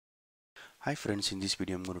Hi friends, in this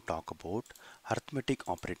video I'm going to talk about arithmetic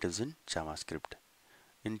operators in JavaScript.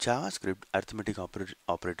 In JavaScript, arithmetic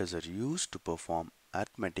operators are used to perform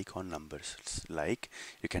arithmetic on numbers. It's like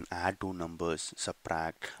you can add two numbers,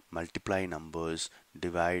 subtract, multiply numbers,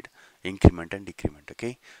 divide, increment and decrement.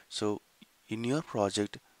 Okay, so in your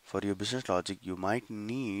project for your business logic you might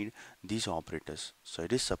need these operators. So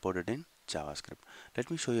it is supported in JavaScript. Let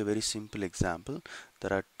me show you a very simple example.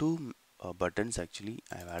 There are two buttons actually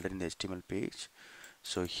I have added in the HTML page.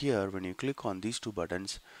 So here when you click on these two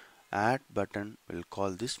buttons, add button will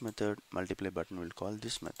call this method, multiply button will call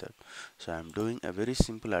this method. So I'm doing a very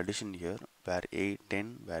simple addition here where A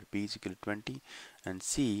 10, where B is equal to 20, and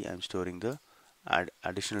C I'm storing the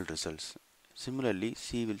additional results. Similarly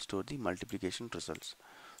C will store the multiplication results.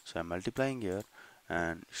 So I'm multiplying here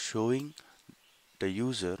and showing the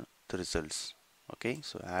user the results. Okay,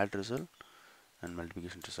 so add result and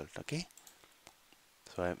multiplication result. Okay,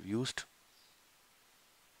 so I've used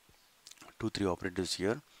 2 3 operators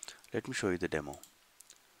here. Let me show you the demo.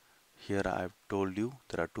 Here I've told you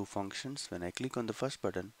there are two functions. When I click on the first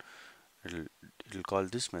button, it'll call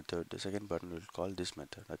this method. The second button will call this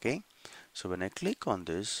method. Okay, so when I click on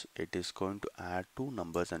this, it is going to add two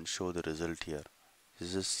numbers and show the result here.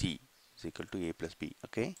 This is C is equal to A plus B.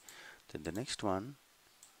 Okay, then the next one,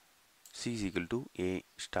 C is equal to A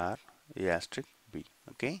star A asterisk B.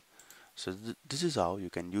 Okay, so this is how you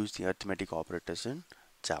can use the arithmetic operators in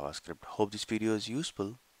JavaScript. Hope this video is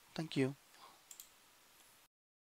useful. Thank you.